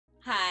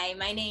Hi,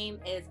 my name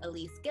is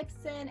Allyse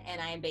Gibson, and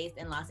I am based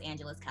in Los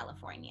Angeles,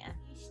 California.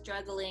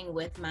 Struggling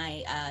with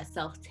my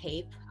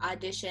self-tape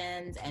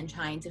auditions and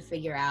trying to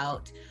figure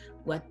out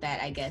what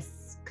that, I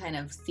guess, kind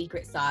of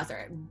secret sauce,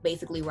 or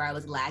basically where I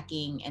was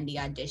lacking in the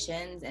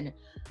auditions and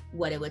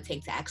what it would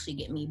take to actually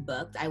get me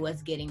booked. I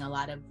was getting a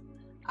lot of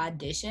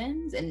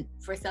auditions and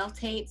for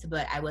self-tapes,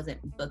 but I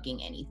wasn't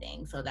booking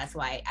anything. So that's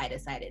why I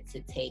decided to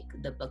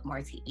take the Book More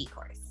TV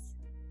course.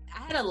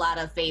 I had a lot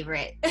of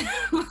favorite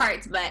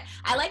parts, but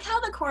I like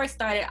how the course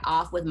started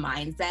off with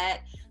mindset,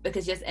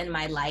 because just in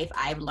my life,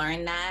 I've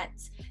learned that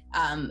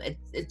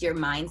it's your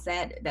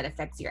mindset that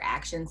affects your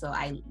action. So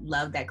I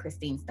love that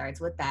Christine starts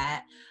with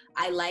that.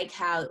 I like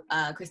how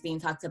Christine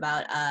talked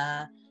about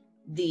that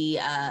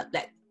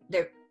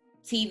their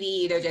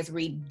TV, they're just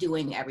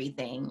redoing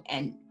everything,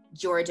 and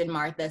George and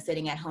Martha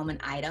sitting at home in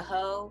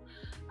Idaho.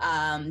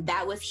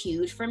 That was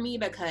huge for me,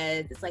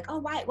 because it's like, oh,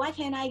 why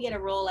can't I get a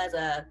role as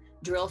a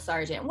drill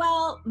sergeant?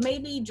 Well,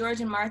 maybe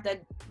George and Martha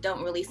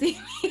don't really see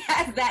me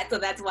as that, so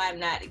that's why I'm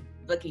not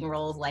booking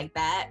roles like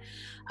that.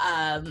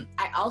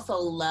 I also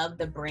love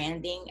the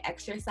branding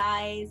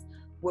exercise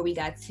where we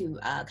got to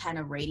kind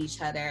of rate each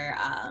other,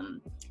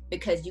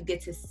 because you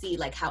get to see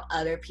like how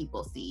other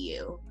people see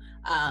you.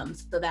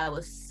 So that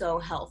was so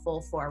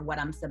helpful for what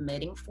I'm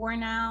submitting for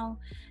now.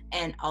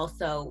 And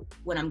also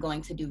when I'm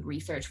going to do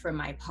research for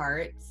my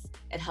parts,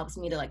 it helps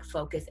me to like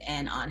focus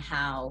in on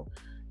how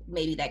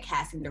maybe that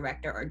casting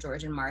director or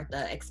George and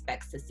Martha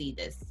expects to see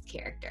this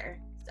character.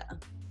 So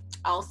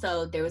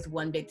also there was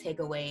one big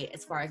takeaway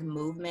as far as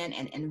movement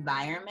and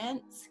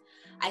environment.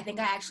 I think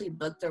I actually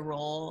booked a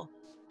role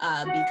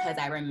because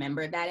I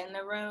remember that in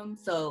the room.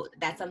 So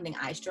that's something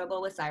I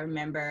struggle with. So I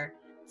remember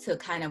to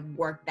kind of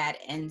work that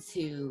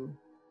into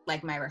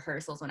like my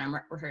rehearsals when I'm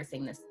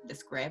rehearsing the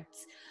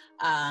script.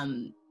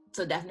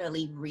 So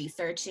definitely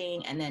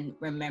researching and then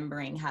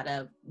remembering how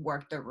to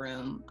work the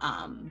room.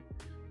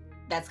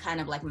 That's kind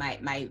of like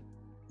my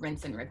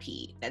rinse and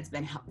repeat that's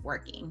been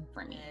working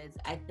for me.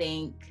 I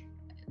think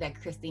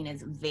that Christine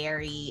is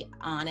very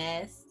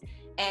honest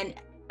and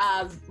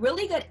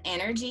really good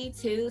energy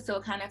too. So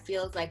it kind of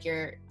feels like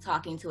you're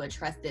talking to a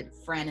trusted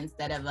friend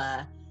instead of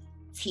a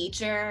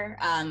teacher.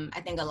 I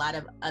think a lot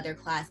of other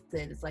classes,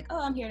 it's like, oh,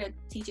 I'm here to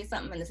teach you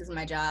something and this is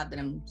my job that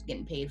I'm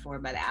getting paid for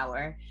by the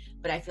hour.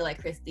 But I feel like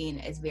Christine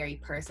is very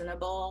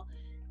personable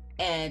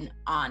and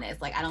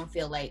honest. Like, I don't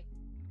feel like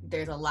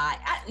there's a lie.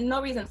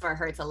 No reason for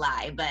her to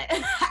lie, but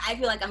I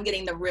feel like I'm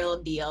getting the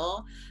real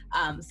deal.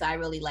 So I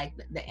really like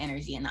the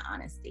energy and the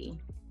honesty.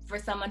 For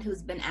someone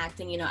who's been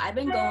acting, I've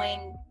been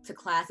going to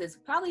classes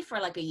probably for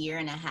like a year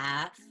and a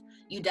half.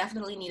 You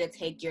definitely need to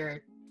take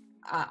your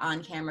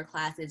on-camera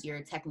classes,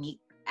 your technique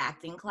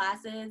acting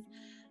classes.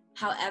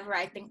 However,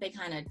 I think they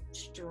kind of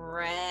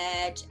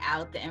stretch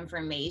out the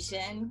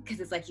information, because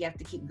it's like you have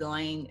to keep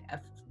going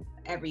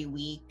every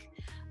week.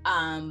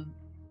 And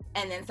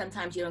then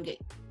sometimes you don't get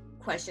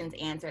questions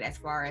answered as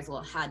far as,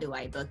 well, how do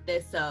I book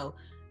this? So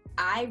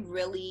I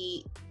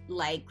really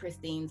like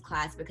Christine's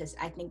class, because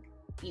I think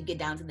you get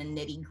down to the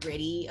nitty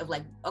gritty of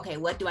like, okay,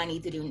 what do I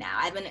need to do now?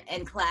 I've been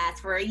in class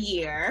for a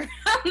year.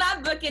 I'm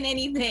not booking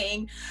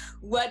anything.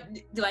 What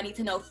do I need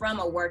to know from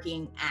a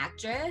working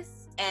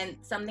actress? And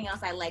something else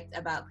I liked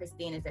about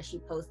Christine is that she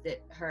posted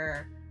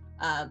her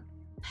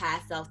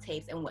past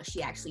self-tapes and what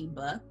she actually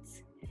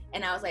booked.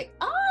 And I was like,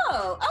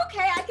 oh,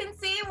 okay, I can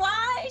see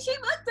why she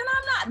booked and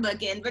I'm not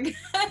booking. Because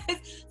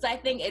so I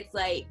think it's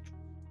like,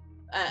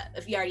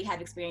 if you already have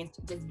experience,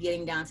 just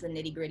getting down to the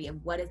nitty gritty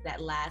of what is that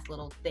last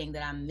little thing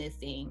that I'm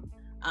missing,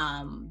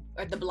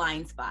 or the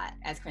blind spot,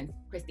 as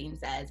Christine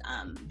says,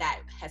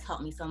 that has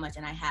helped me so much.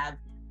 And I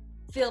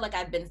feel like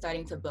I've been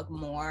starting to book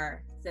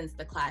more since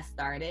the class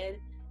started.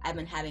 I've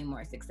been having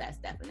more success,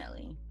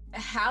 definitely.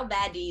 How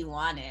bad do you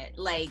want it?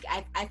 Like,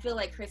 I feel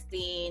like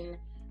Christine,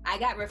 I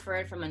got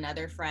referred from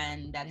another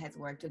friend that has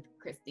worked with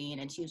Christine,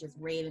 and she was just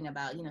raving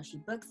about, she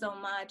books so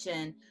much.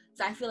 And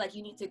so I feel like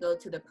you need to go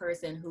to the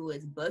person who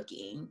is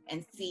booking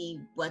and see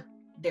what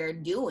they're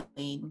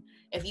doing.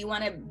 If you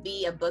want to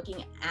be a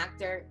booking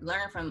actor,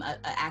 learn from an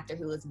actor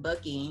who is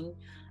booking.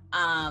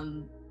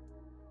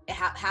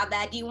 How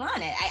bad do you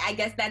want it? I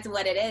guess that's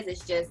what it is.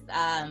 It's just,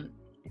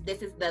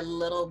 this is the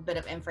little bit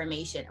of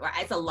information, or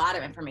it's a lot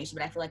of information,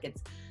 but I feel like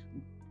it's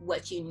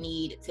what you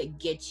need to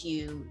get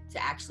you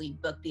to actually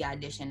book the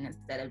audition,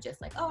 instead of just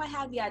like, oh, I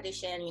have the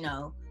audition,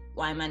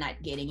 why am I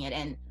not getting it?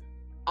 And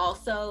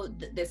also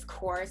this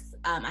course,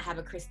 I have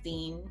a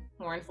Christine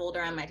Horn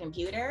folder on my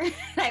computer.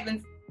 I've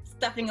been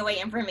stuffing away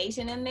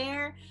information in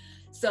there.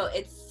 So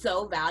it's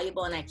so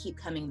valuable, and I keep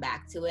coming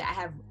back to it. I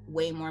have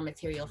way more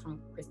material from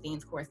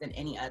Christine's course than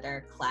any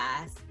other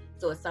class.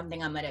 So it's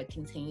something I'm going to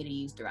continue to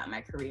use throughout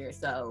my career.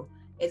 So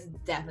it's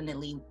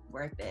definitely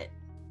worth it.